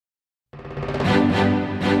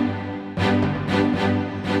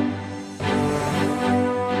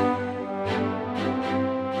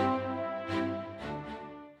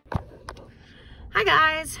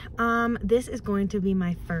This is going to be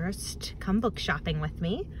my first come book shopping with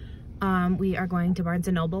me. We are going to Barnes &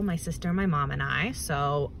 Noble, my sister, my mom, and I.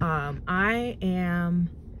 So I am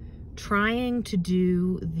trying to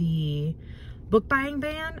do the book buying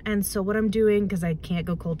ban, and so what I'm doing, because I can't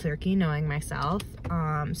go cold turkey knowing myself,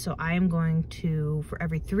 so I am going to, for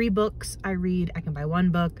every 3 books I read, I can buy 1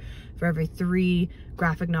 book. For every 3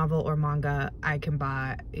 graphic novel or manga, I can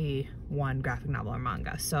buy 1 graphic novel or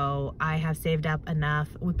manga. So I have saved up enough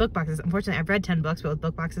with book boxes. Unfortunately, I've read 10 books, but with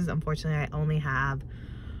book boxes, unfortunately, I only have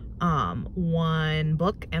 1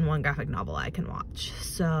 book and 1 graphic novel I can watch.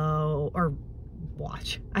 So, or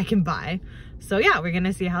I can buy. So yeah, we're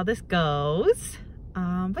gonna see how this goes.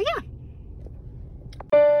 But yeah.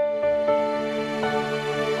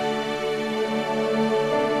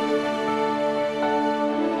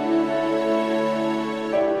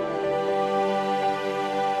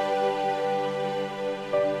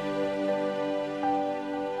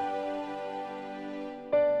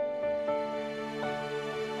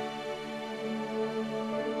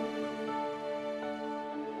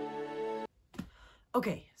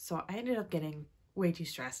 Okay, so I ended up getting way too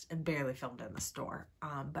stressed and barely filmed in the store,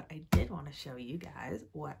 but I did want to show you guys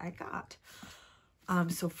what I got.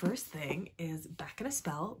 So first thing is Back in a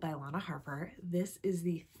Spell by Alana Harper. This is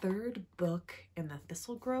the 3rd book in the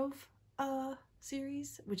Thistle Grove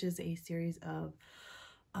series, which is a series of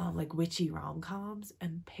like witchy rom-coms,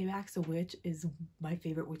 and Payback's a Witch is my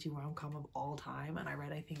favorite witchy rom-com of all time, and I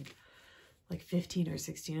read, I think, like 15 or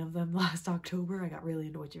 16 of them last October. I got really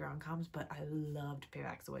into witchy rom-coms, but I loved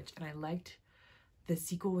Payback's a Witch, and I liked the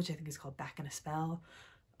sequel, which I think is called Back in a Spell.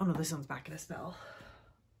 Oh no, this one's Back in a Spell.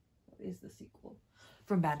 What is the sequel?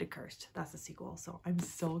 From Bad to Cursed. That's the sequel. So I'm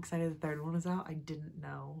so excited the 3rd one is out. I didn't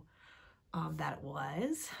know that it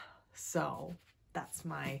was. So that's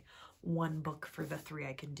my 1 book for the 3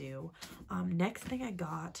 I can do. Next thing I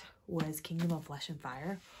got was Kingdom of Flesh and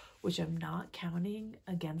Fire, which I'm not counting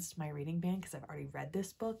against my reading ban because I've already read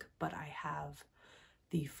this book, but I have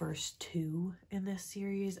the first 2 in this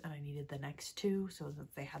series and I needed the next 2, so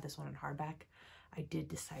since they had this one in hardback, I did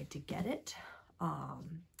decide to get it.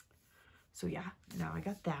 So yeah, now I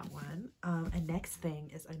got that one. And next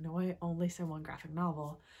thing is, I know I only said 1 graphic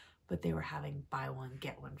novel, but they were having buy 1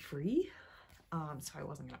 get 1 free, so I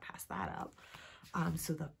wasn't gonna pass that up.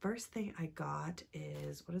 So the first thing I got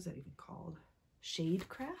is, what is it even called?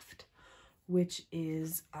 Shadecraft, which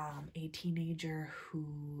is a teenager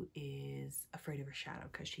who is afraid of her shadow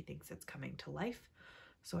because she thinks it's coming to life.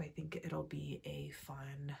 So I think it'll be a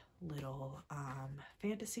fun little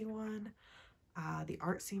fantasy one. The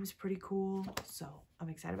art seems pretty cool, so I'm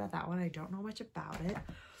excited about that one. I don't know much about it.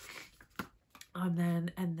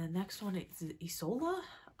 And the next one is Isola.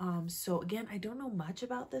 So again, I don't know much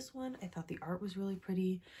about this one. I thought the art was really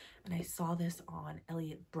pretty, and I saw this on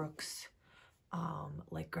Elliot Brooks'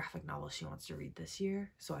 like graphic novel she wants to read this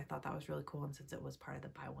year, so I thought that was really cool, and since it was part of the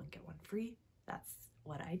buy 1 get 1 free, that's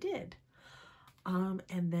what I did.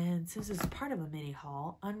 And then since it's part of a mini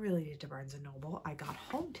haul unrelated to Barnes & Noble, I got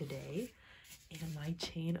home today and my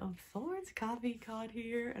Chain of Thorns copy got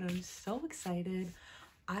here, and I'm so excited.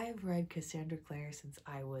 I've read Cassandra Clare since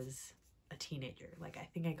I was a teenager. Like, I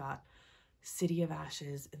think I got City of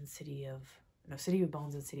Ashes and City of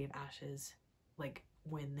Bones and City of Ashes like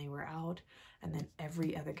when they were out, and then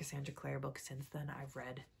every other Cassandra Clare book since then I've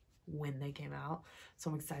read when they came out, so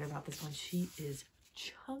I'm excited about this one. She is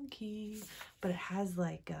chunky, but it has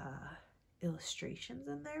like illustrations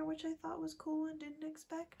in there, which I thought was cool and didn't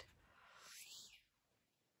expect.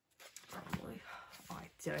 Probably. Oh,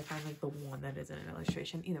 did I find like the one that isn't an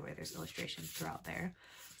illustration? Either way, there's illustrations throughout there,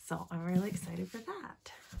 so I'm really excited for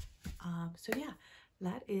that. So yeah,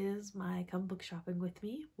 that is my come book shopping with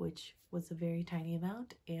me, which was a very tiny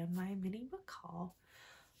amount, and my mini book haul.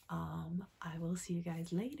 I will see you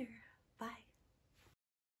guys later.